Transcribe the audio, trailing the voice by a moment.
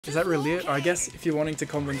Is that really it? Or I guess if you're wanting to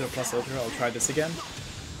combo into a plus ultra, I'll try this again.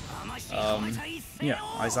 Yeah,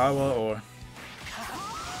 Aizawa or...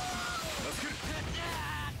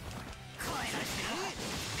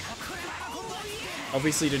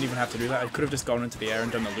 Obviously you didn't even have to do that. I could have just gone into the air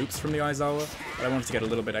and done the loops from the Aizawa, but I wanted to get a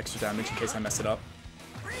little bit extra damage in case I mess it up.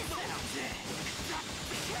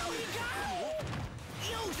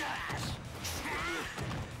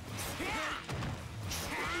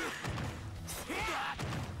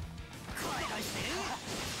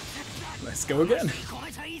 Let's go again.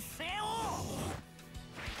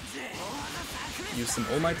 Use some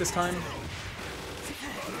All Might this time.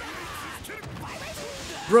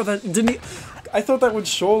 Bro, that didn't he... I thought that would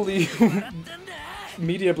surely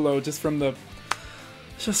meteor blow just from the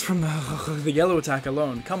yellow attack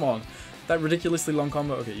alone. Come on. That ridiculously long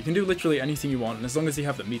combo. Okay, you can do literally anything you want, and as long as you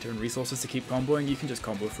have the meter and resources to keep comboing, you can just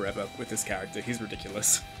combo forever with this character. He's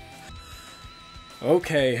ridiculous.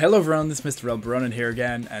 Okay, hello everyone, this is Mr. Elbaronin here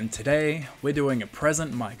again, and today we're doing a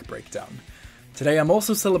present mic breakdown. Today I'm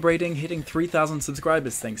also celebrating hitting 3,000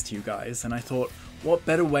 subscribers thanks to you guys, and I thought, what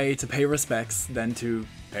better way to pay respects than to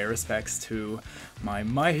pay respects to my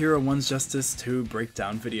Hero One's Justice 2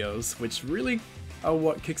 breakdown videos, which really are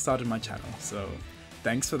what kickstarted my channel, so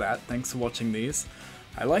thanks for that, thanks for watching these.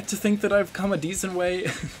 I like to think that I've come a decent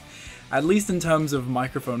way, at least in terms of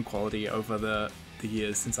microphone quality over the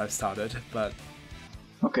years since I've started, but...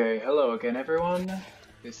 Okay, hello again everyone,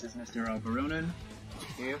 this is Mr. Elbaronin,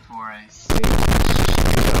 here for a stage.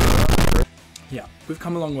 Yeah, we've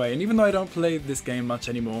come a long way, and even though I don't play this game much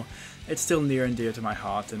anymore, it's still near and dear to my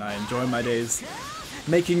heart, and I enjoy my days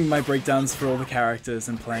making my breakdowns for all the characters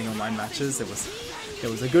and playing online matches. It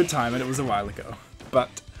was a good time, and it was a while ago.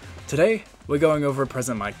 But today, we're going over a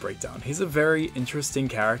present mic breakdown. He's a very interesting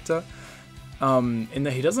character, in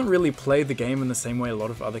that he doesn't really play the game in the same way a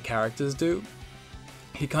lot of other characters do.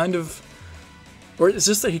 He kind of... Or it's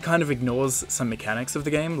just that he kind of ignores some mechanics of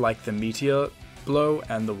the game, like the meteor blow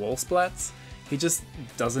and the wall splats. He just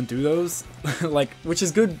doesn't do those, which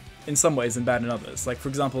is good in some ways and bad in others. Like, for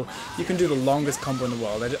example, you can do the longest combo in the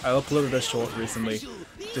world. I uploaded a short recently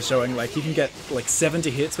just showing, like, you can get, like,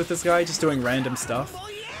 70 hits with this guy just doing random stuff.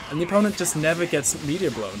 And the opponent just never gets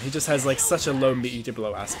meteor blown. He just has, like, such a low meteor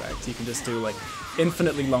blow aspect. You can just do, like,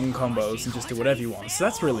 infinitely long combos and just do whatever you want. So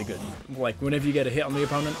that's really good. Like, whenever you get a hit on the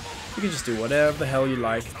opponent, you can just do whatever the hell you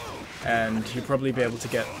like. And you'll probably be able to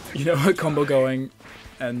get, you know, a combo going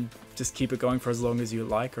and just keep it going for as long as you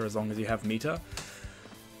like or as long as you have meter.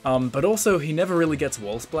 But also, he never really gets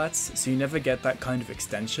wall splats, so you never get that kind of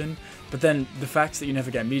extension. But then, the fact that you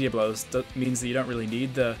never get meteor blows means that you don't really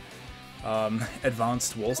need the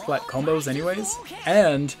advanced wall splat combos anyways.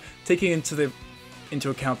 And taking into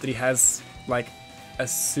account that he has, like, a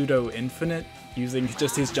pseudo-infinite using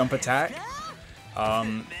just his jump attack,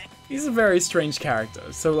 he's a very strange character.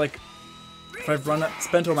 So, like, if I've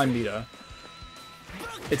spent all my meter,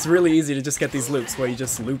 it's really easy to just get these loops where you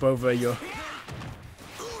just loop over your...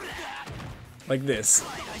 like this.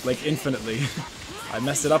 Like, infinitely. I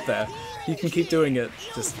messed it up there. You can keep doing it,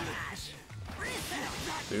 just...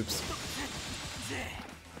 Oops.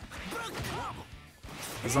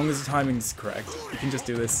 As long as the timing's correct, you can just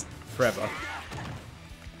do this forever.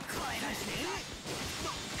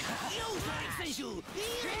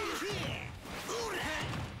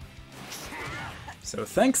 So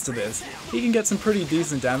thanks to this, he can get some pretty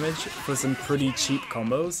decent damage for some pretty cheap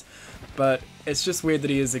combos, but it's just weird that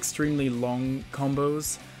he has extremely long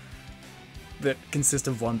combos that consist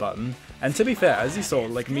of one button. And to be fair, as you saw,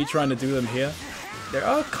 like me trying to do them here, they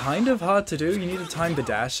are kind of hard to do. You need to time the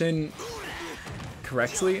dash in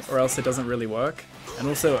correctly, or else it doesn't really work. And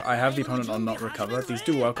also, I have the opponent on not recover. These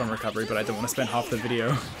do work on recovery, but I don't want to spend half the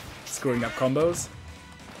video screwing up combos.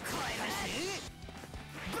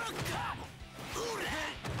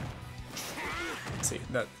 See,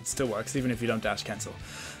 that still works, even if you don't dash cancel.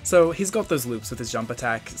 So he's got those loops with his jump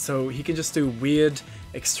attack, so he can just do weird,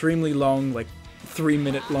 extremely long, like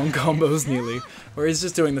 3-minute long combos nearly, where he's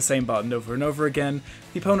just doing the same button over and over again.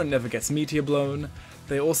 The opponent never gets meteor blown.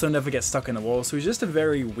 They also never get stuck in the wall, so he's just a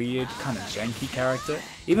very weird, kind of janky character.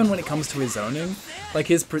 Even when it comes to his zoning, like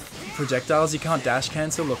his projectiles, you can't dash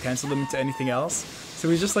cancel or cancel them into anything else. So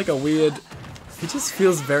he's just like a weird... He just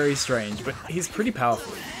feels very strange, but he's pretty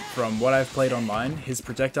powerful. From what I've played online, his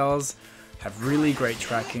projectiles have really great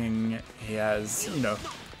tracking. He has, you know,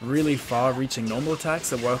 really far-reaching normal attacks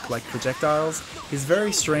that work like projectiles. He's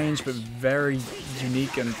very strange, but very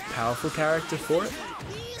unique and powerful character for it.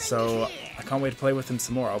 So I can't wait to play with him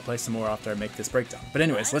some more. I'll play some more after I make this breakdown. But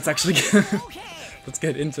anyways, let's actually let's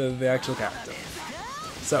get into the actual character.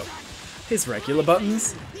 So, his regular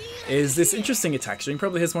buttons. is this interesting attack string.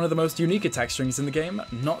 Probably has one of the most unique attack strings in the game,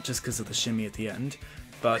 not just because of the shimmy at the end,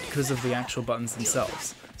 but because of the actual buttons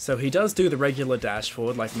themselves. So he does do the regular dash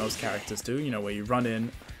forward like most characters do, you know, where you run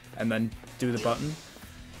in and then do the button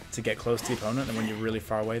to get close to the opponent, and when you're really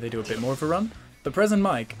far away they do a bit more of a run. But Present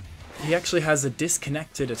Mike, he actually has a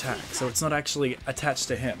disconnected attack, so it's not actually attached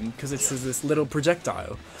to him, because it's this little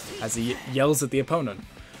projectile as he yells at the opponent.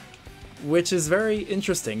 Which is very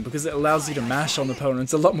interesting, because it allows you to mash on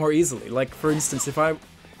opponents a lot more easily. Like, for instance, if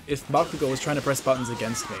Bakugo was trying to press buttons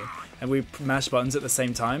against me, and we mash buttons at the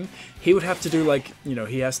same time, he would have to do, like, you know,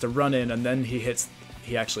 he has to run in and then he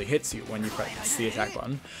actually hits you when you press the attack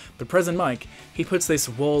button. But Present Mike, he puts this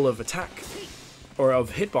wall of attack, or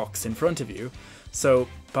of hitbox in front of you, so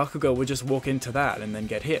Bakugo would just walk into that and then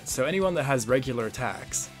get hit. So anyone that has regular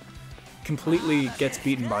attacks completely gets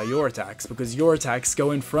beaten by your attacks, because your attacks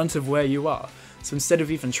go in front of where you are. So instead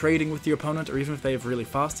of even trading with your opponent, or even if they have really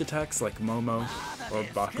fast attacks like Momo or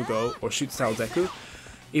Bakugo or Shoot Style Deku,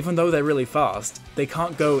 even though they're really fast, they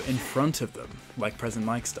can't go in front of them like Present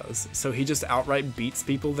Mike's does. So he just outright beats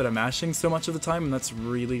people that are mashing so much of the time, and that's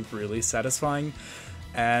really, really satisfying.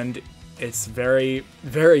 And it's very,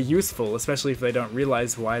 very useful, especially if they don't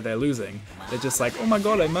realize why they're losing. They're just like, oh my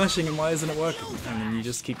god, I'm mashing and why isn't it working? And then you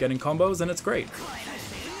just keep getting combos and it's great.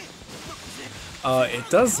 It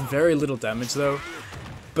does very little damage though,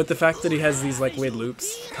 but the fact that he has these like weird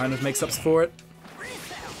loops kind of makes up for it.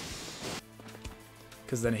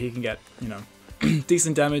 Because then he can get, you know,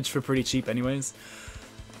 decent damage for pretty cheap anyways.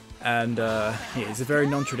 And yeah, he's a very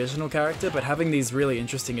non-traditional character, but having these really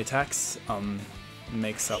interesting attacks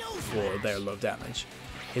makes up for their low damage.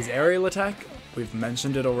 His aerial attack, we've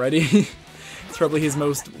mentioned it already. It's probably his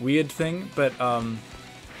most weird thing, but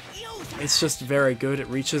it's just very good. It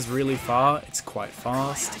reaches really far, it's quite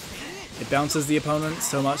fast. It bounces the opponent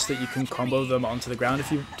so much that you can combo them onto the ground if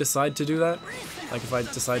you decide to do that. Like if I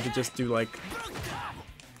decide to just do like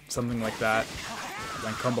something like that,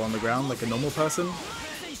 then combo on the ground like a normal person,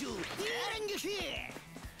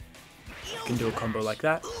 I can do a combo like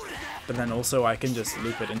that. But then also I can just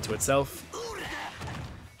loop it into itself,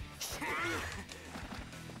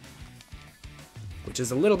 which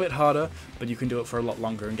is a little bit harder, but you can do it for a lot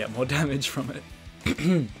longer and get more damage from it.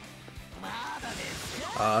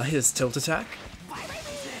 His tilt attack.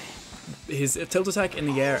 His tilt attack in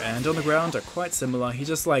the air and on the ground are quite similar. He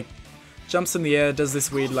just like jumps in the air, does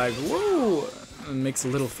this weird like whoa, and makes a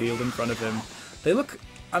little field in front of him. They look...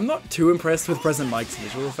 I'm not too impressed with Present Mike's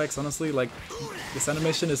visual effects, honestly. Like, this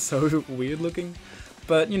animation is so weird looking.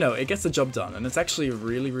 But, you know, it gets the job done, and it's actually a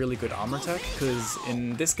really, really good armor attack, because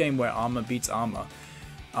in this game where armor beats armor,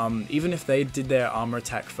 even if they did their armor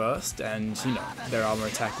attack first, and, you know, their armor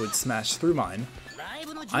attack would smash through mine,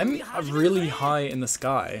 I'm really high in the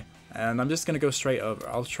sky, and I'm just gonna go straight over.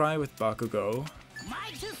 I'll try with Bakugo.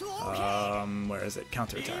 Where is it?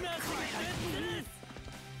 Counter attack.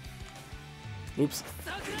 Oops.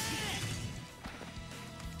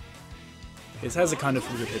 His has a kind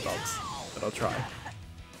of weird hitbox, but I'll try.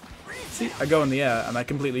 See, I go in the air and I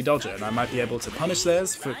completely dodge it, and I might be able to punish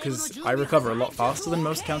theirs because I recover a lot faster than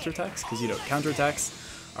most counterattacks, because, you know, counterattacks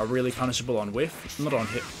are really punishable on whiff, not on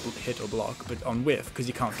hit or block, but on whiff, because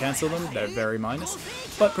you can't cancel them, they're very minus.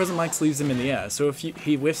 But Present Mike's leaves him in the air, so if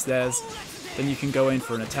he whiffs theirs, then you can go in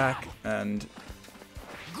for an attack and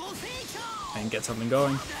get something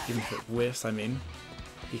going, even if it whiffs, I mean.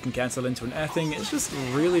 You can cancel into an air thing. It's just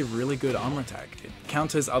really, really good armor attack. It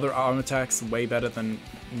counters other armor attacks way better than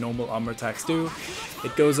normal armor attacks do.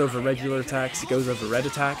 It goes over regular attacks, it goes over red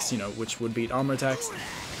attacks, you know, which would beat armor attacks.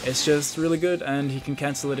 It's just really good, and he can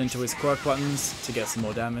cancel it into his quirk buttons to get some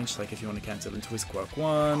more damage, like if you want to cancel into his quirk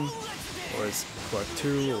 1, or his quirk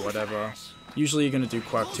 2, or whatever. Usually you're going to do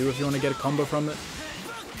quirk 2 if you want to get a combo from it,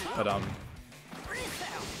 but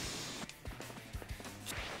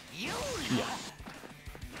yeah.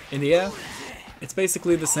 In the air, it's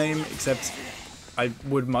basically the same, except I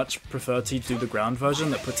would much prefer to do the ground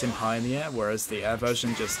version that puts him high in the air, whereas the air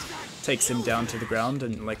version just takes him down to the ground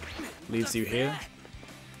and like leaves you here.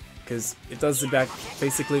 Because it does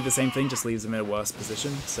basically the same thing, just leaves him in a worse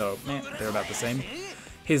position, so they're about the same.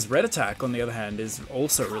 His red attack, on the other hand, is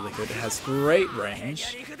also really good. It has great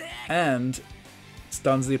range, and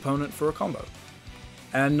stuns the opponent for a combo.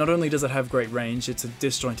 And not only does it have great range, it's a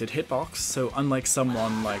disjointed hitbox, so unlike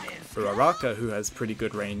someone like Uraraka, who has pretty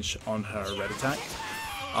good range on her red attack,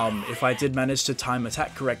 if I did manage to time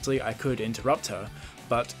attack correctly, I could interrupt her,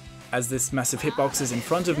 but as this massive hitbox is in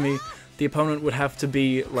front of me, the opponent would have to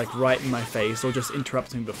be like right in my face, or just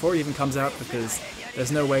interrupt me before it even comes out, because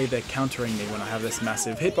there's no way they're countering me when I have this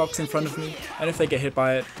massive hitbox in front of me, and if they get hit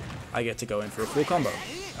by it, I get to go in for a full combo.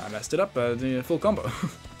 I messed it up, full combo.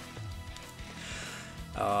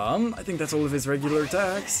 I think that's all of his regular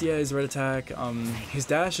attacks. Yeah, his red attack. His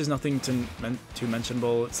dash is nothing too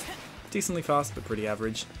mentionable. It's decently fast, but pretty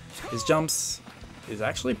average. His jumps is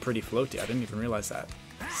actually pretty floaty. I didn't even realize that.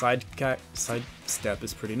 Side step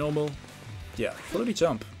is pretty normal. Yeah, floaty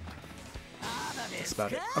jump. That's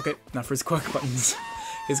about it. Okay, now for his quirk buttons.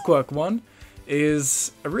 His quirk 1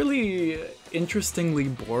 is a really interestingly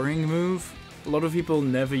boring move. A lot of people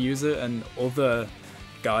never use it, and all the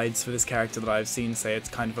guides for this character that I've seen say it's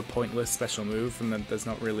kind of a pointless special move and that there's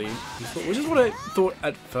not really useful, which is what I thought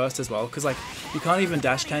at first as well, because like you can't even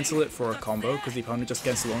dash cancel it for a combo because the opponent just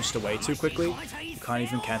gets launched away too quickly. You can't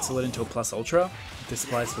even cancel it until plus ultra. This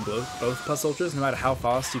applies for both plus ultras. No matter how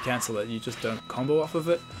fast you cancel it, you just don't combo off of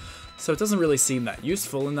it. So it doesn't really seem that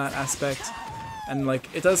useful in that aspect. And like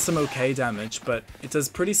it does some okay damage, but it does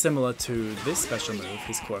pretty similar to this special move,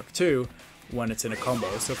 his quirk 2, when it's in a combo.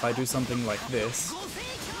 So if I do something like this,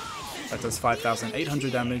 that does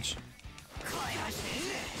 5,800 damage.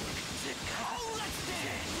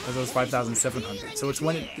 That does 5,700. So it's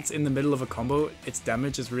when it's in the middle of a combo, its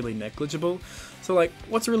damage is really negligible. So like,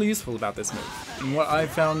 what's really useful about this move? And what I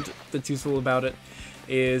found that's useful about it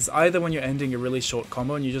is either when you're ending a really short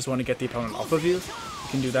combo and you just want to get the opponent off of you, you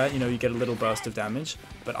can do that, you know, you get a little burst of damage.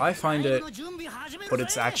 But I find it, what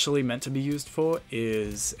it's actually meant to be used for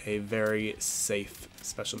is a very safe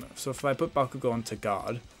special move. So if I put Bakugo onto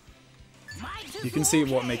guard, you can see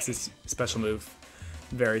what makes this special move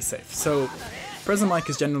very safe. So Present Mike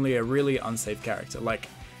is generally a really unsafe character. Like,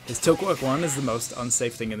 his tilt quirk 1 is the most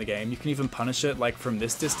unsafe thing in the game. You can even punish it like from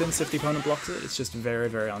this distance if the opponent blocks it. It's just very,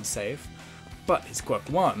 very unsafe. But his quirk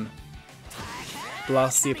 1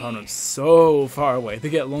 blasts the opponent so far away. They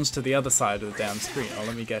get launched to the other side of the damn screen. Oh,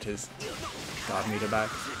 let me get his guard meter back.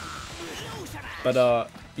 But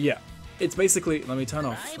yeah, it's basically, let me turn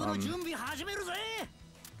off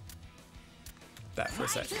that for a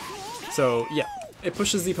sec. So yeah, it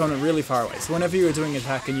pushes the opponent really far away. So whenever you're doing an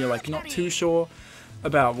attack and you're like not too sure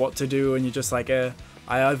about what to do and you're just like, I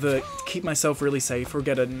either keep myself really safe or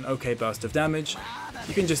get an okay burst of damage,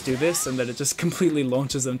 you can just do this and then it just completely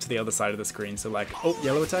launches them to the other side of the screen. So like, oh,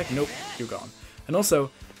 yellow attack, nope, you're gone. And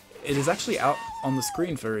also, it is actually out on the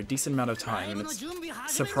screen for a decent amount of time, and it's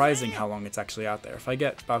surprising how long it's actually out there. If I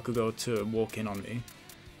get Bakugo to walk in on me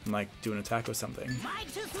and like do an attack or something,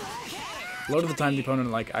 a lot of the time the opponent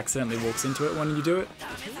like accidentally walks into it when you do it.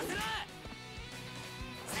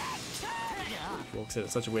 Walks in at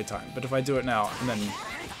such a weird time. But if I do it now, and then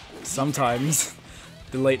sometimes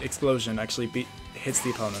the late explosion actually hits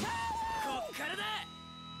the opponent.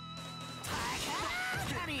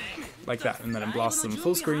 Like that, and then it blasts them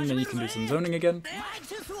full screen, and you can do some zoning again.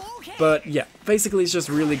 But yeah, basically it's just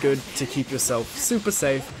really good to keep yourself super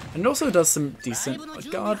safe, and it also does some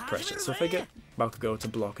decent guard pressure. So if I get Bakugo to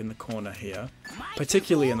block in the corner here,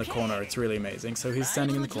 particularly in the corner, it's really amazing. So he's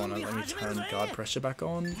standing in the corner, let me turn guard pressure back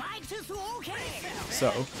on.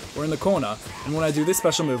 So, we're in the corner, and when I do this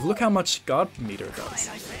special move, look how much guard meter it does.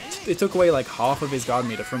 It took away like half of his guard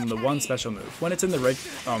meter from the one special move. When it's in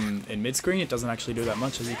the in mid-screen, it doesn't actually do that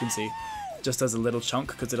much, as you can see. It just does a little chunk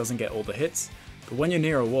because it doesn't get all the hits. But when you're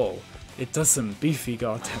near a wall, it does some beefy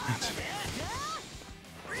guard damage.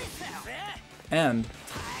 And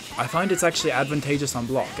I find it's actually advantageous on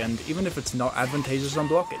block, and even if it's not advantageous on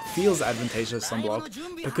block, it feels advantageous on block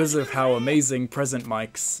because of how amazing Present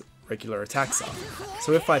Mike's regular attacks are.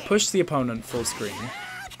 So if I push the opponent full screen,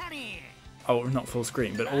 oh, not full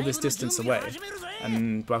screen, but all this distance away,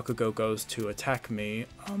 and Bakugo goes to attack me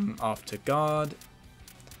after guard,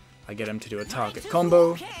 I get him to do a target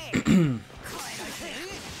combo.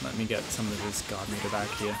 Let me get some of his guard meter back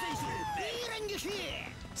here.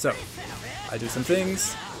 So, I do some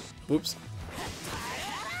things. Whoops.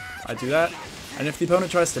 I do that. And if the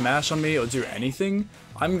opponent tries to mash on me or do anything,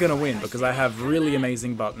 I'm gonna win because I have really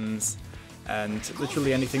amazing buttons, and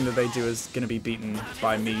literally anything that they do is gonna be beaten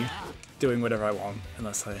by me doing whatever I want,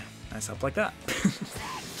 unless I mess up like that.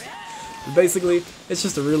 But basically, it's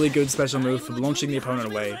just a really good special move for launching the opponent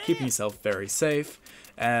away, keeping yourself very safe,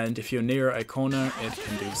 and if you're near a corner, it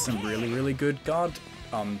can do some really, really good guard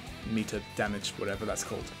meter damage, whatever that's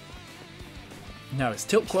called. Now his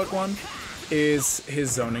Tilt Quirk 1 is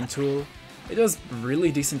his zoning tool. It does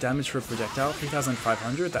really decent damage for a projectile,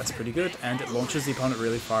 3,500, that's pretty good, and it launches the opponent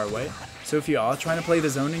really far away. So if you are trying to play the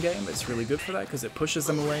zoning game, it's really good for that because it pushes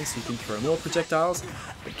them away so you can throw more projectiles.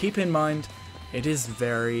 But keep in mind, it is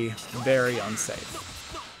very, very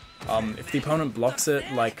unsafe. If the opponent blocks it,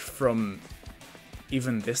 like from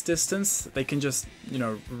even this distance, they can just, you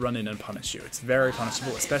know, run in and punish you. It's very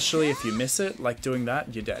punishable, especially if you miss it, like doing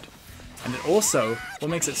that, you're dead. And it also, what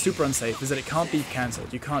makes it super unsafe is that it can't be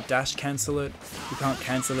cancelled. You can't dash cancel it, you can't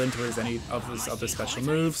cancel into any of his other special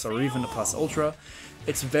moves, or even a plus ultra.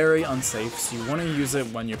 It's very unsafe, so you want to use it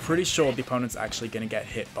when you're pretty sure the opponent's actually going to get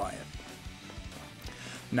hit by it.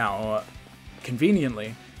 Now,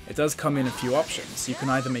 conveniently, it does come in a few options. You can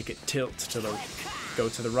either make it tilt to go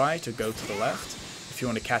to the right or go to the left, if you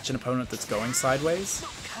want to catch an opponent that's going sideways.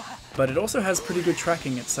 But it also has pretty good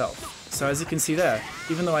tracking itself. So as you can see there,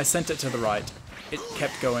 even though I sent it to the right, it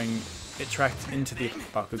kept going, it tracked into the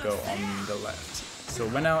Bakugo on the left. So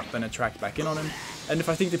it went out, then it tracked back in on him, and if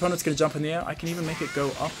I think the opponent's going to jump in the air, I can even make it go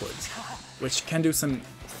upwards, which can do some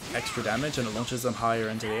extra damage, and it launches them higher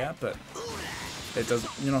into the air, but it does.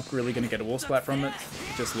 You're not really going to get a wall splat from it.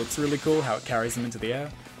 It just looks really cool how it carries them into the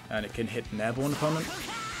air, and it can hit an airborne opponent.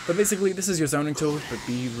 But basically, this is your zoning tool, but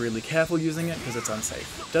be really careful using it because it's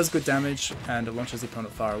unsafe. It does good damage, and it launches the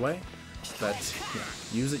opponent far away, but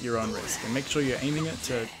use at your own risk. And make sure you're aiming it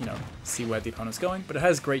to, see where the opponent's going, but it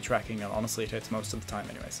has great tracking, and honestly, it hits most of the time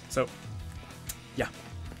anyways. So, yeah.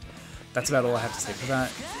 That's about all I have to say for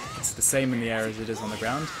that. It's the same in the air as it is on the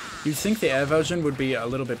ground. You'd think the air version would be a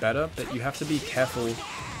little bit better, but you have to be careful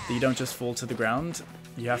that you don't just fall to the ground.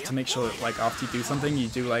 You have to make sure that, like, after you do something, you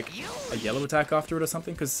do, like, a yellow attack after it or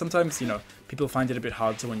something, because sometimes, people find it a bit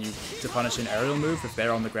hard to punish an aerial move if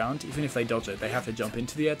they're on the ground. Even if they dodge it, they have to jump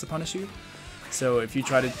into the air to punish you. So if you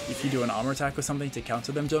do an armor attack or something to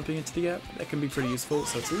counter them jumping into the air, that can be pretty useful,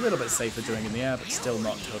 so it's a little bit safer doing it in the air, but still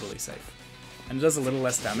not totally safe. And it does a little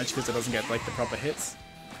less damage because it doesn't get, like, the proper hits,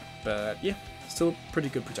 but yeah, still a pretty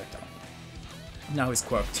good projectile. Now his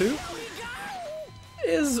quirk 2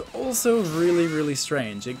 is also really, really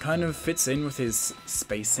strange. It kind of fits in with his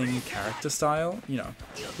spacing character style.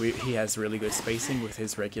 He has really good spacing with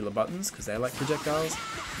his regular buttons because they're like projectiles.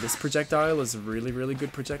 This projectile is a really, really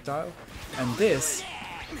good projectile. And this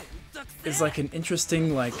is like an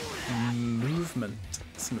interesting, like, movement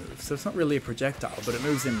move. So it's not really a projectile, but it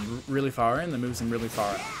moves him really far in, then moves him really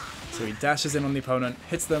far out. So he dashes in on the opponent,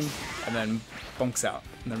 hits them, and then bonks out,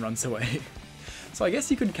 and then runs away. So I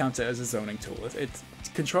guess you could count it as a zoning tool. It's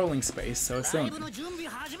controlling space, so it's zoning.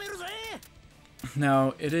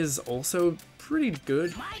 Now, it is also pretty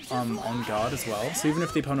good on guard as well, so even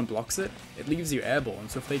if the opponent blocks it, it leaves you airborne,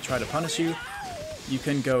 so if they try to punish you, you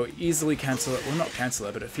can go easily cancel it. Well, not cancel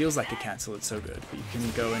it, but it feels like a cancel, it's so good. But you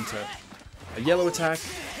can go into a yellow attack,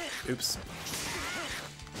 oops,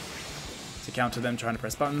 to counter them trying to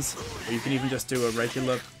press buttons, or you can even just do a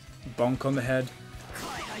regular bonk on the head,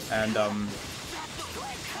 and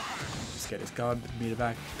get his guard meter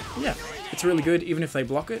back. Yeah, it's really good. Even if they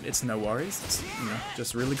block it, it's no worries. It's,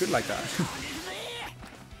 just really good like that.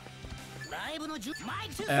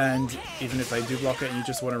 And even if they do block it and you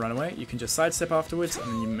just want to run away, you can just sidestep afterwards and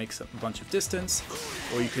then you make a bunch of distance.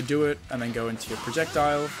 Or you could do it and then go into your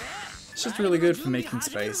projectile. It's just really good for making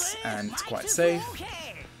space, and it's quite safe.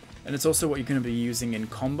 And it's also what you're going to be using in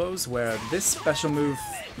combos, where this special move,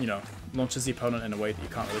 launches the opponent in a way that you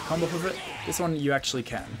can't really combo with it. This one you actually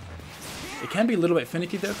can. It can be a little bit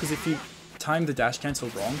finicky though, because if you time the dash cancel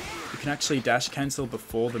wrong, you can actually dash cancel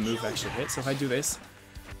before the move actually hits. So if I do this,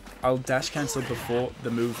 I'll dash cancel before the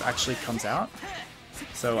move actually comes out.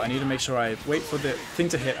 So I need to make sure I wait for the thing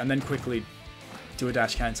to hit and then quickly do a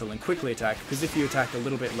dash cancel and quickly attack, because if you attack a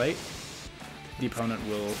little bit late, the opponent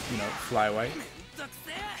will, fly away.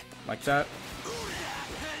 Like that.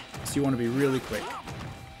 So you want to be really quick.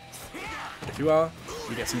 If you are,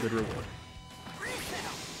 you get some good reward.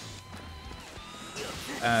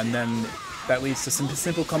 And then that leads to some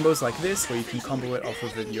simple combos like this, where you can combo it off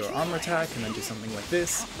of your armor attack and then do something like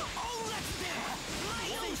this.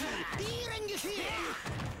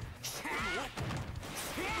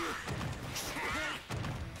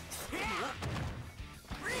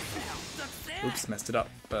 Oops, messed it up.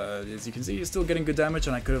 But as you can see, you're still getting good damage,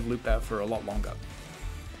 and I could have looped that for a lot longer.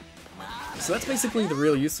 So that's basically the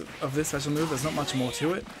real use of this special move. There's not much more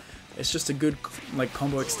to it. It's just a good, like,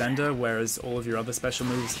 combo extender, whereas all of your other special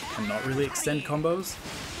moves cannot really extend combos.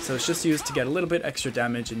 So it's just used to get a little bit extra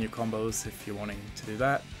damage in your combos if you're wanting to do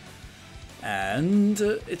that. And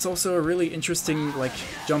it's also a really interesting, like,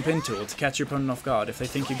 jump-in tool to catch your opponent off guard if they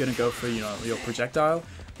think you're going to go for, your projectile.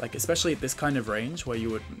 Like, especially at this kind of range, where you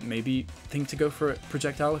would maybe think to go for a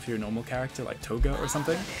projectile if you're a normal character, like Toga or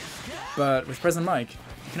something. But with Present Mic,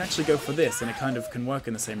 you can actually go for this, and it kind of can work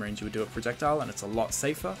in the same range you would do a projectile, and it's a lot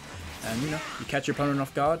safer. And, you catch your opponent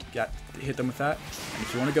off guard, hit them with that. And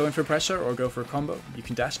if you want to go in for pressure or go for a combo, you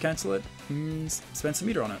can dash cancel it and spend some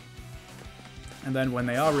meter on it. And then when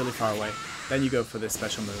they are really far away, then you go for this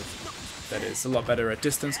special move that is a lot better at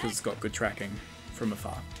distance because it's got good tracking from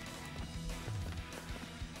afar.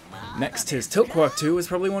 Next, his Tilt Quirk 2 is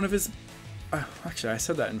probably one of his... actually, I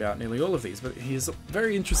said that in about nearly all of these, but he has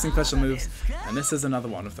very interesting special moves, and this is another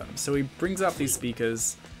one of them. So he brings out these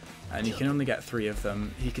speakers, and you can only get 3 of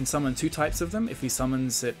them. He can summon 2 types of them. If he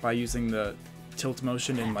summons it by using the tilt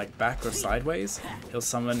motion in like back or sideways, he'll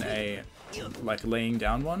summon a like laying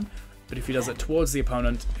down one, but if he does it towards the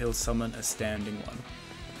opponent, he'll summon a standing one.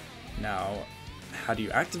 Now, how do you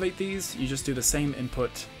activate these? You just do the same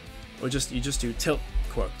input, or you just do Tilt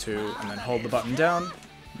Quirk 2 and then hold the button down,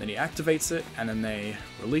 then he activates it, and then they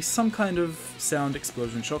release some kind of sound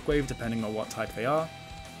explosion shockwave depending on what type they are.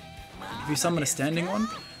 If you summon a standing one,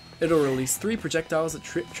 it'll release 3 projectiles that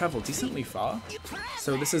travel decently far,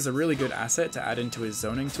 so this is a really good asset to add into his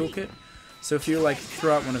zoning toolkit. So if you like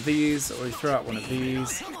throw out one of these, or you throw out one of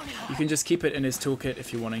these, you can just keep it in his toolkit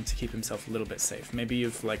if you're wanting to keep himself a little bit safe. Maybe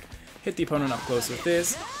you've like hit the opponent up close with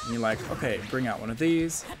this, and you're like, okay, bring out one of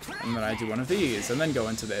these, and then I do one of these, and then go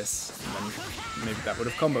into this, and then maybe that would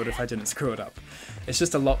have comboed if I didn't screw it up. It's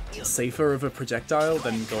just a lot safer of a projectile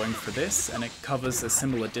than going for this, and it covers a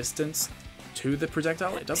similar distance to the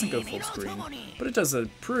projectile. It doesn't go full screen, but it does a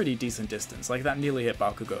pretty decent distance, like that nearly hit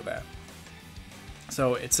Bakugo there.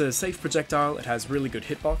 So it's a safe projectile, it has really good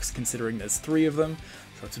hitbox considering there's 3 of them,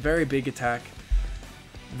 so it's a very big attack,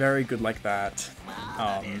 very good like that.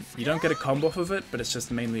 You don't get a combo off of it, but it's just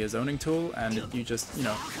mainly a zoning tool, and you just, you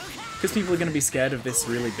know, because people are going to be scared of this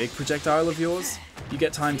really big projectile of yours, you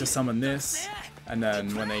get time to summon this, and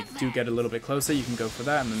then when they do get a little bit closer, you can go for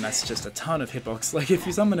that, and then that's just a ton of hitbox. Like if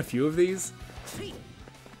you summon a few of these,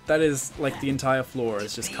 that is like the entire floor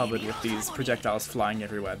is just covered with these projectiles flying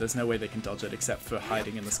everywhere. There's no way they can dodge it except for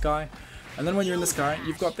hiding in the sky. And then when you're in the sky,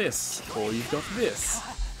 you've got this, or you've got this.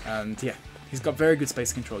 And yeah, he's got very good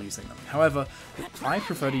space control using them. However, I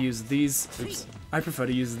prefer to use these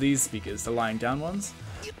speakers, the lying down ones,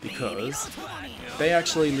 because they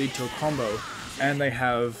actually lead to a combo, and they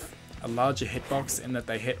have a larger hitbox in that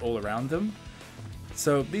they hit all around them.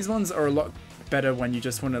 So these ones are a lot better when you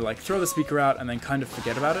just want to like throw the speaker out and then kind of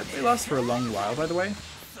forget about it. They last for a long while, by the way.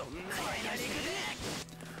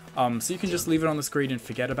 So you can just leave it on the screen and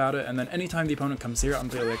forget about it, and then anytime the opponent comes here, I'm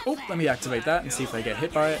like, oh, let me activate that and see if they get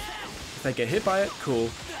hit by it. If they get hit by it, cool.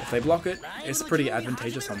 If they block it, it's pretty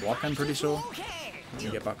advantageous on block, I'm pretty sure. Let me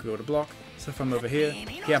get Bakugo to block. So if I'm over here,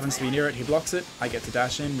 he happens to be near it, he blocks it, I get to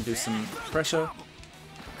dash in and do some pressure.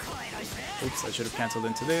 Oops, I should have cancelled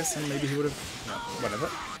into this, and maybe he would have, no, whatever.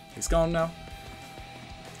 He's gone now.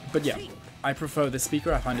 But yeah, I prefer this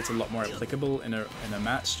speaker. I find it's a lot more applicable in a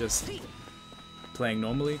match, just playing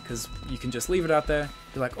normally, because you can just leave it out there.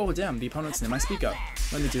 You're like, oh damn, the opponent's near my speaker.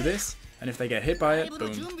 Let me do this, and if they get hit by it,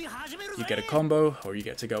 boom, you get a combo, or you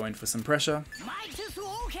get to go in for some pressure.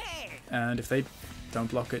 And if they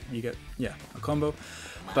don't block it, you get, yeah, a combo.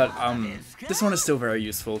 But this one is still very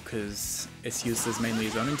useful because it's used as mainly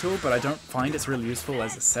a zoning tool, but I don't find it's really useful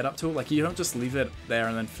as a setup tool. Like, you don't just leave it there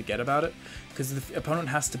and then forget about it, because the opponent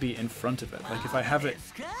has to be in front of it. Like, if I have it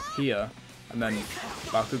here, and then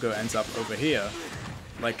Bakugo ends up over here,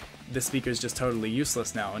 like, this speaker is just totally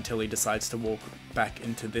useless now until he decides to walk back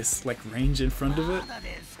into this, like, range in front of it,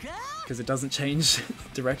 because it doesn't change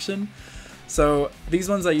direction. So these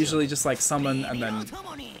ones I usually just, like, summon and then,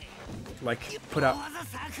 like, put out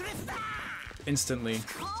instantly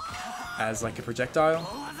as like a projectile,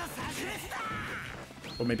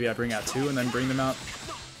 or maybe I bring out 2 and then bring them out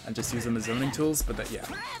and just use them as zoning tools. But that, yeah,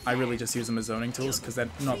 I really just use them as zoning tools because they're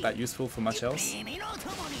not that useful for much else.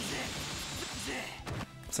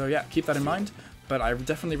 So yeah, keep that in mind. But I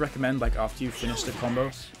definitely recommend, like, after you've finished a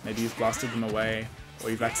combo, maybe you've blasted them away,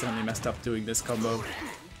 or you've accidentally messed up doing this combo,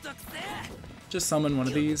 just summon one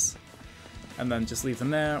of these and then just leave them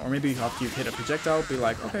there. Or maybe after you've hit a projectile, be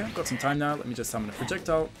like, okay, I've got some time now, let me just summon a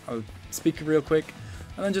projectile, I'll speak it real quick,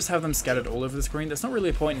 and then just have them scattered all over the screen. There's not really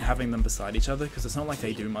a point in having them beside each other, because it's not like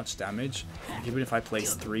they do much damage. Like, even if I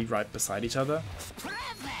place 3 right beside each other,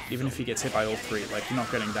 even if he gets hit by all 3, like, you're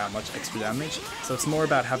not getting that much extra damage. So it's more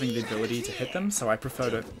about having the ability to hit them, so I prefer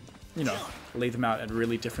to, you know, lay them out at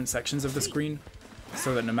really different sections of the screen,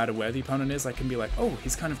 so that no matter where the opponent is, I can be like, oh,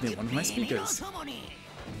 he's kind of near one of my speakers.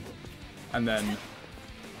 And then,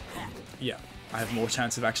 yeah, I have more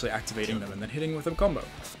chance of actually activating them and then hitting with a combo.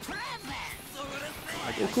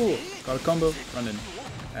 Like, oh cool, got a combo, run in,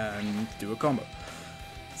 and do a combo.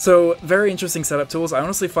 So, very interesting setup tools. I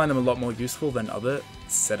honestly find them a lot more useful than other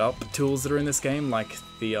setup tools that are in this game, like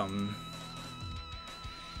the,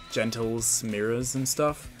 gentles, mirrors, and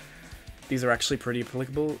stuff. These are actually pretty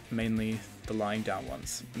applicable, mainly the lying down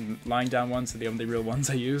ones. Lying down ones are the only real ones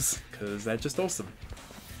I use, because they're just awesome.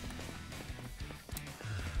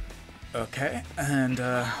 Okay, and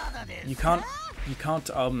you can't you can't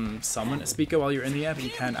summon a speaker while you're in the air, but you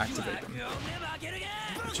can activate them.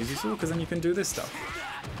 Which is useful, because then you can do this stuff.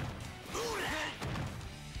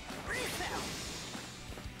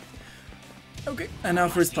 Okay, and now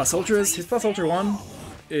for his Plus Ultras. His Plus Ultra 1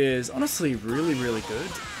 is honestly really, really good.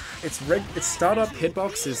 Its startup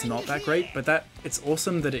hitbox is not that great, but it's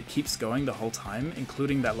awesome that it keeps going the whole time,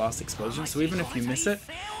 including that last explosion. So even if you miss it,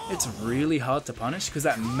 it's really hard to punish because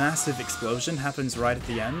that massive explosion happens right at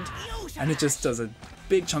the end, and it just does a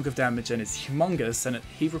big chunk of damage and is humongous, and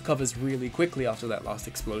he recovers really quickly after that last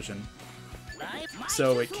explosion.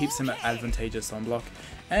 So it keeps him advantageous on block,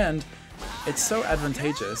 and it's so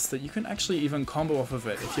advantageous that you can actually even combo off of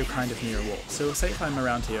it if you're kind of near a wall. So say if I'm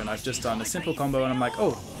around here and I've just done a simple combo and I'm like,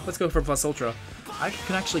 oh, let's go for Plus Ultra, I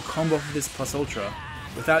can actually combo off of this Plus Ultra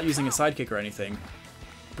without using a sidekick or anything,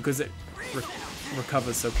 because it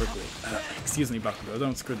recovers so quickly. Excuse me, Bakugo,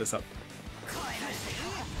 don't screw this up.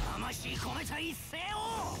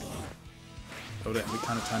 Oh damn, we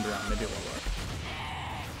kind of turned around, maybe it won't work.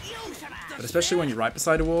 But especially when you're right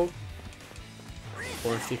beside a wall,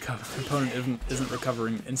 or if the opponent isn't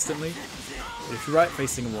recovering instantly. But if you're right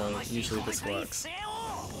facing a wall, usually this works.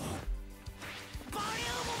 Oh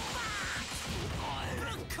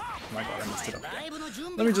my god, I messed it up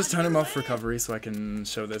again. Let me just turn him off recovery so I can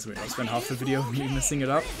show this. We don't spend half the video me messing it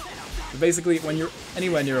up. But basically, when you're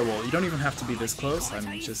anywhere near a wall, you don't even have to be this close.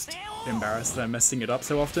 I'm just embarrassed that I'm messing it up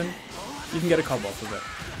so often. You can get a combo off of it.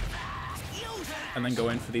 And then go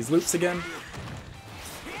in for these loops again.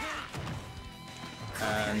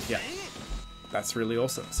 And yeah, that's really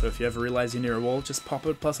awesome. So if you ever realize you're near a wall, just pop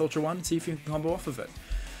a Plus Ultra 1 and see if you can combo off of it.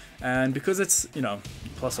 And because it's, you know,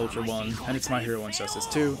 Plus Ultra 1 and it's My Hero 1 Justice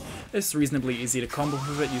 2, it's reasonably easy to combo off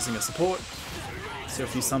of it using a support. So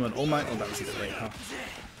if you summon All Might, oh that was a bit late, huh?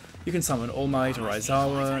 You can summon All Might or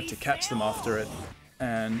Aizawa to catch them after it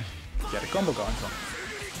and get a combo going from it.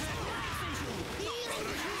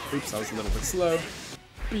 Oops, I was a little bit slow.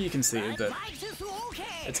 But you can see that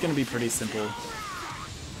it's going to be pretty simple.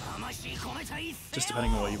 Just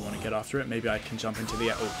depending on what you want to get after it. Maybe I can jump into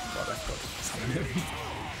the... Oh god, I forgot to summon it.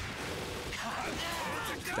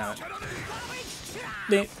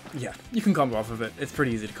 Damn it. Yeah, you can combo off of it. It's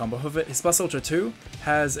pretty easy to combo off of it. His Plus Ultra 2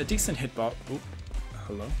 has a decent hitbox. Oh,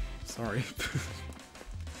 hello? Sorry.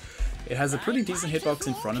 It has a pretty decent hitbox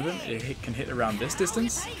in front of him. It can hit around this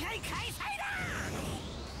distance.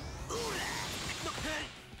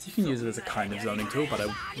 You can use it as a kind of zoning tool, but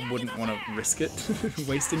I wouldn't want to risk it,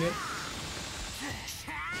 wasting it.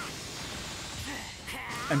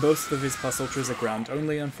 And both of his Plus Ultras are ground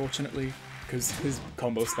only, unfortunately, because his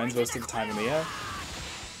combo spends most of the time in the air.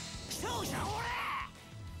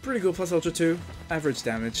 Pretty cool Plus Ultra 2, average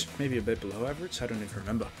damage, maybe a bit below average, I don't even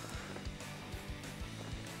remember.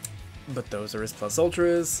 But those are his Plus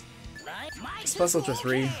Ultras. His Plus Ultra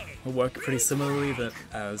 3 will work pretty similarly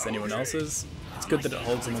as anyone else's. It's good that it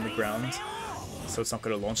holds him on the ground, so it's not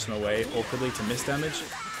going to launch him away awkwardly to miss damage.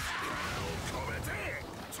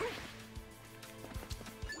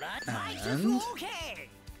 And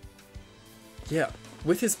yeah,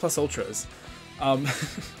 with his Plus Ultras,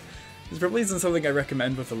 this probably isn't something I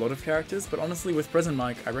recommend with a lot of characters, but honestly with Present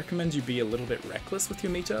Mic, I recommend you be a little bit reckless with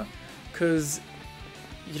your meter, because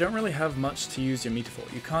you don't really have much to use your meter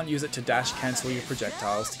for. You can't use it to dash cancel your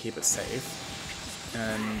projectiles to keep it safe,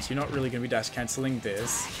 and you're not really going to be dash cancelling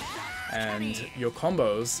this, and your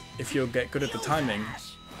combos, if you get good at the timing,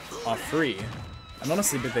 are free. And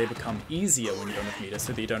honestly, they become easier when you don't have meter,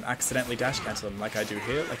 so that you don't accidentally dash cancel them like I do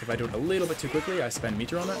here. Like if I do it a little bit too quickly, I spend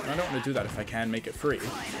meter on it, and I don't want to do that if I can make it free.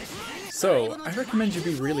 So I recommend you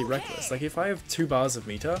be really reckless. Like if I have 2 bars of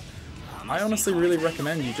meter, I honestly really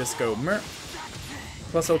recommend you just go mer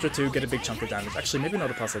Plus Ultra 2, get a big chunk of damage. Actually, maybe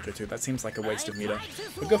not a Plus Ultra 2, that seems like a waste of meter.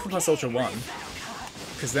 But go for Plus Ultra 1,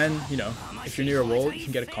 because then, you know, if you're near a wall, you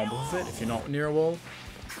can get a combo of it. If you're not near a wall,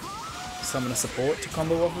 summon a support to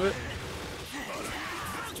combo off of it.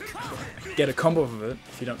 Get a combo of it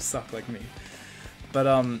if you don't suck like me. But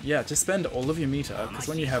yeah, just spend all of your meter, because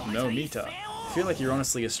when you have no meter, I feel like you're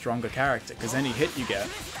honestly a stronger character, because any hit you get,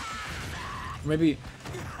 maybe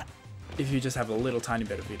if you just have a little tiny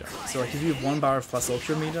bit of meter. So like if you have 1 bar of Plus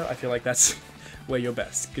Ultra meter, I feel like that's where you're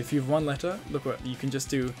best. If you have 1 letter, look what you can just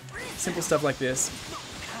do simple stuff like this.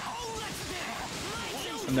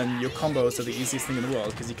 And then your combos are the easiest thing in the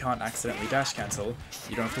world, because you can't accidentally dash cancel.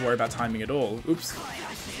 You don't have to worry about timing at all. Oops.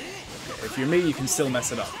 If you're me, you can still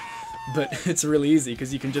mess it up, but it's really easy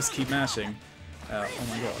because you can just keep mashing. Oh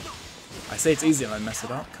my god. I say it's easy and I mess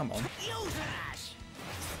it up, come on.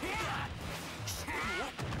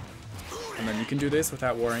 And then you can do this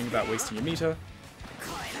without worrying about wasting your meter.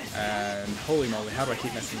 And holy moly, how do I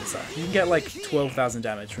keep messing this up? You can get like 12,000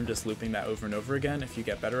 damage from just looping that over and over again if you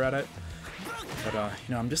get better at it. But,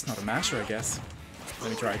 you know, I'm just not a masher, I guess. Let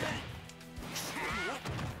me try again.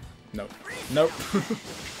 Nope. Nope.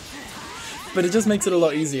 But it just makes it a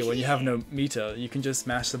lot easier when you have no meter. You can just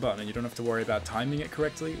mash the button and you don't have to worry about timing it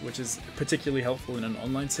correctly, which is particularly helpful in an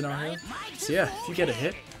online scenario. So yeah, if you get a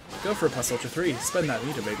hit, go for a plus ultra 3. Spend that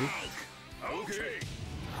meter, baby.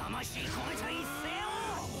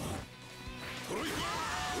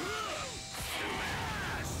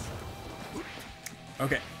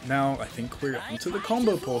 Okay, now I think we're into the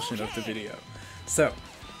combo portion of the video. So,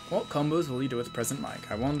 what combos will you do with Present Mic?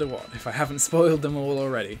 I wonder what, if I haven't spoiled them all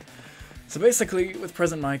already. So basically, with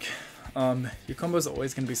Present Mic, your combos are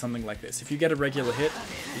always going to be something like this. If you get a regular hit,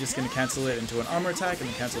 you're just going to cancel it into an armor attack, and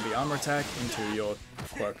then cancel the armor attack into your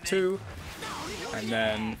quirk 2. And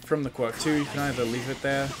then from the quirk 2, you can either leave it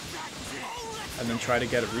there, and then try to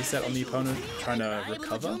get a reset on the opponent, trying to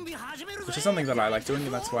recover, which is something that I like doing,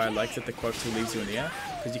 and that's why I like that the quirk 2 leaves you in the air,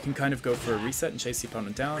 because you can kind of go for a reset and chase the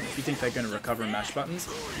opponent down. If you think they're going to recover and mash buttons,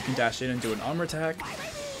 you can dash in and do an armor attack.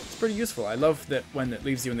 It's pretty useful. I love that when it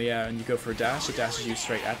leaves you in the air and you go for a dash, it dashes you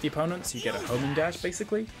straight at the opponent, so you get a homing dash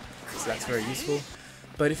basically, so that's very useful.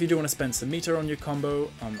 But if you do want to spend some meter on your combo,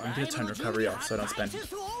 I'm going to turn recovery off so I don't spend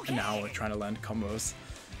an hour trying to land combos.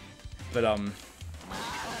 But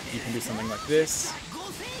you can do something like this,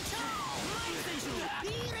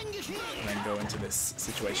 and then go into this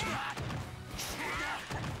situation.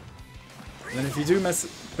 And then if you do mess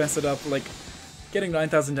it up, like, getting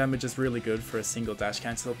 9,000 damage is really good for a single dash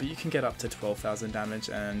cancel, but you can get up to 12,000 damage,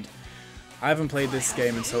 and I haven't played this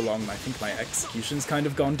game in so long, and I think my execution's kind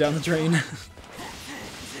of gone down the drain.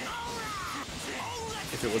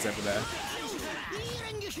 If it was ever there.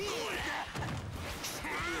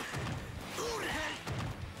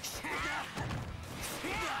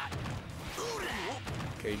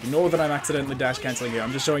 Okay, ignore that I'm accidentally dash cancelling here.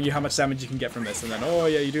 I'm just showing you how much damage you can get from this. And then, oh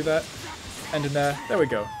yeah, you do that. And in there, there we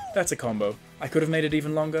go. That's a combo. I could have made it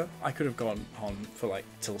even longer. I could have gone on for like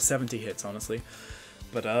till 70 hits, honestly.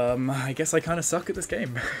 But I guess I kind of suck at this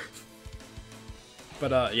game.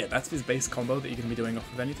 But yeah, that's his base combo that you're going to be doing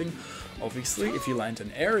off of anything. Obviously, if you land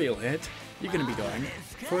an aerial hit, you're going to be going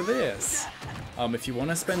for this. If you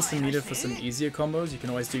want to spend some meter for some easier combos, you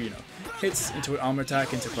can always do, you know, hits into an armor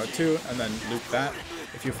attack into quirk 2, and then loop that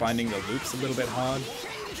if you're finding the loops a little bit hard.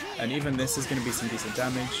 And even this is going to be some decent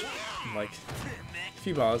damage, like a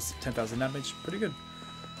few bars, 10,000 damage, pretty good.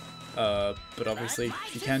 But obviously,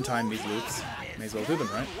 if you can time these loops, may as well do them,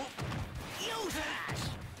 right?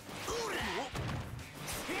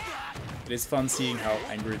 It is fun seeing how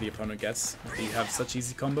angry the opponent gets if you have such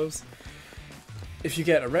easy combos. If you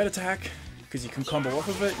get a red attack, because you can combo off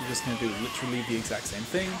of it, you're just going to do literally the exact same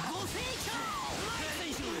thing.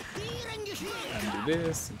 And do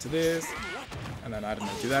this, into this, and then I don't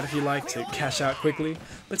know, do that if you like to cash out quickly.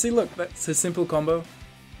 But see, look, that's a simple combo,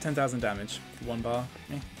 10,000 damage for one bar,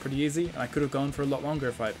 pretty easy. And I could have gone for a lot longer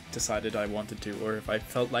if I decided I wanted to, or if I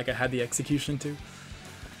felt like I had the execution to.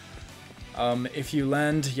 If you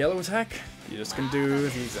land yellow attack, you're just going to do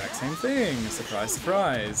the exact same thing. Surprise,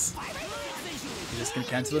 surprise. You're just going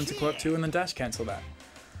to cancel into quirk 2 and then dash cancel that.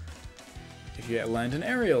 If you land an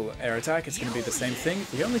aerial air attack, it's going to be the same thing.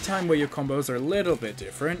 The only time where your combos are a little bit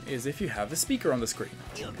different is if you have a speaker on the screen.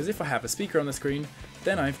 Because if I have a speaker on the screen,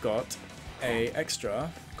 then I've got a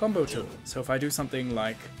extra combo tool. So if I do something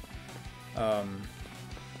like I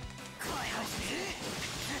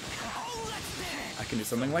can do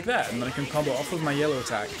something like that, and then I can combo off of my yellow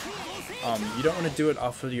attack. You don't want to do it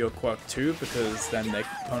off of your quirk 2, because then the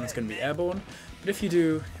opponent's going to be airborne. But if you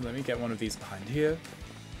do, let me get one of these behind here.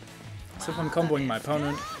 So if I'm comboing my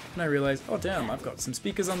opponent, and I realize, oh damn, I've got some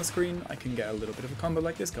speakers on the screen, I can get a little bit of a combo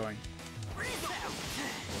like this going.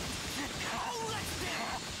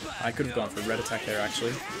 I could have gone for a red attack there,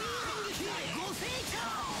 actually.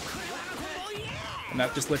 And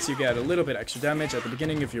that just lets you get a little bit extra damage at the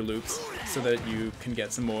beginning of your loops, so that you can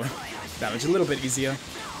get some more damage a little bit easier.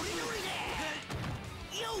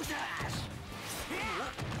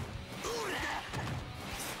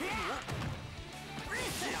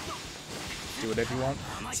 Do whatever you want.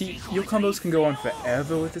 See, your combos can go on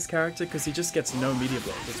forever with this character, because he just gets no media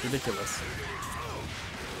block. It's ridiculous.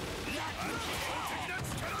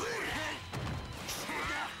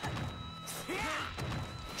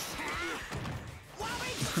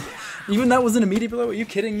 Even that wasn't a media blow? Are you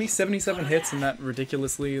kidding me? 77 hits in that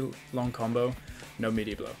ridiculously long combo. No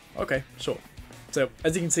media blow. Okay, sure. So,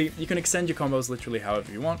 as you can see, you can extend your combos literally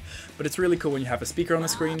however you want, but it's really cool when you have a speaker on the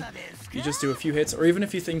screen. You just do a few hits, or even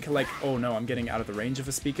if you think like, oh no, I'm getting out of the range of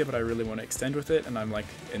a speaker, but I really want to extend with it, and I'm like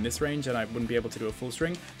in this range and I wouldn't be able to do a full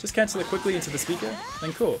string, just cancel it quickly into the speaker,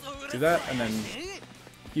 then cool. Do that, and then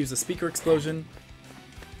use the speaker explosion.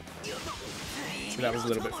 So that was a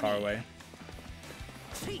little bit far away.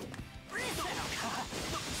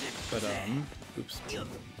 But, oops.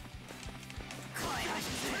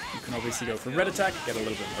 You can obviously go for red attack, get a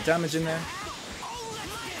little bit more damage in there.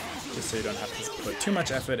 Just so you don't have to put too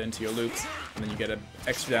much effort into your loops, and then you get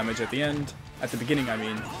extra damage at the end, at the beginning I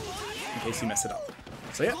mean, in case you mess it up.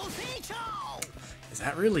 So yeah. Is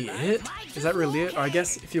that really it? Is that really it? Or I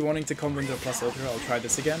guess if you're wanting to combo into a plus ultra, I'll try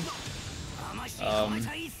this again.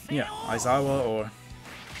 Yeah, Aizawa or...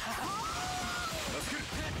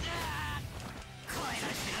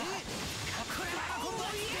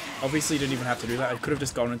 Obviously you didn't even have to do that, I could have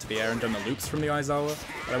just gone into the air and done the loops from the Aizawa,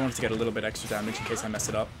 but I wanted to get a little bit extra damage in case I mess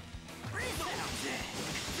it up.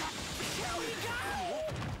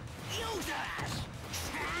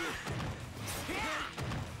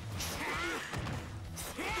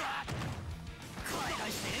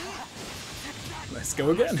 Let's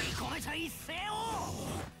go again.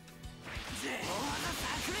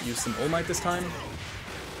 Use some All Might this time.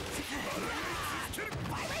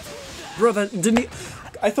 Bro, that didn't he...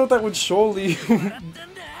 I thought that would surely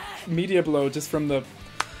media blow just from the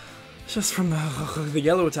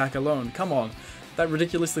yellow attack alone. Come on. That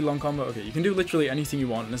ridiculously long combo. Okay, you can do literally anything you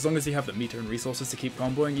want, and as long as you have the meter and resources to keep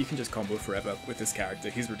comboing, you can just combo forever with this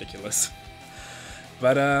character. He's ridiculous.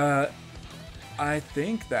 But I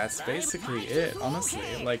think that's basically it,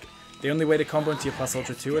 honestly. Like, the only way to combo into your plus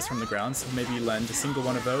ultra 2 is from the ground, so maybe you land a single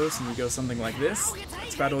one of those and you go something like this.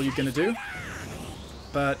 That's about all you're gonna do.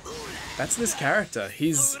 But that's this character.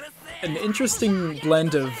 He's an interesting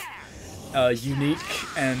blend of unique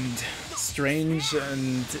and strange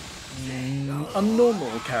and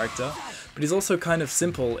unnormal character, but he's also kind of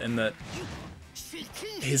simple in that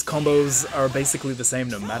his combos are basically the same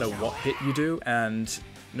no matter what hit you do, and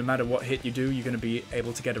no matter what hit you do, you're going to be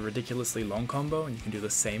able to get a ridiculously long combo, and you can do the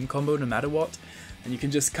same combo no matter what, and you can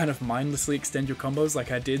just kind of mindlessly extend your combos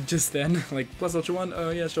like I did just then, like plus ultra 1,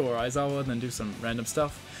 oh yeah sure, Aizawa, and then do some random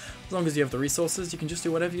stuff. As long as you have the resources, you can just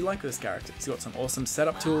do whatever you like with this character. He's got some awesome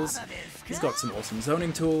setup tools, he's got some awesome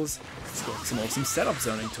zoning tools, he's got some awesome setup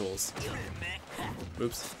zoning tools.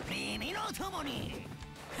 Oops.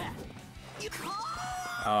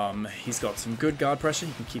 He's got some good guard pressure,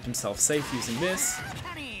 he can keep himself safe using this.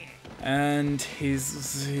 And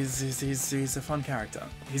he's a fun character.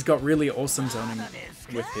 He's got really awesome zoning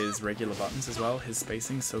with his regular buttons as well. His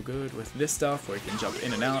spacing's so good with this stuff where he can jump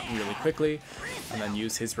in and out really quickly and then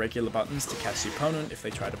use his regular buttons to catch the opponent if they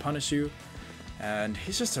try to punish you. And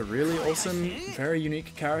he's just a really awesome, very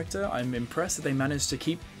unique character. I'm impressed that they managed to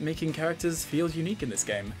keep making characters feel unique in this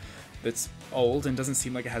game. That's old and doesn't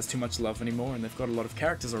seem like it has too much love anymore, and they've got a lot of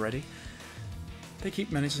characters already. They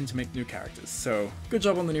keep managing to make new characters, so good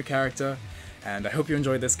job on the new character, and I hope you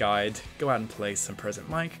enjoyed this guide. Go out and play some Present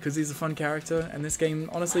Mike, because he's a fun character, and this game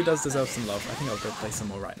honestly does deserve some love. I think I'll go play some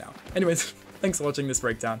more right now. Anyways, thanks for watching this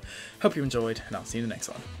breakdown, hope you enjoyed, and I'll see you in the next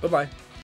one. Bye bye!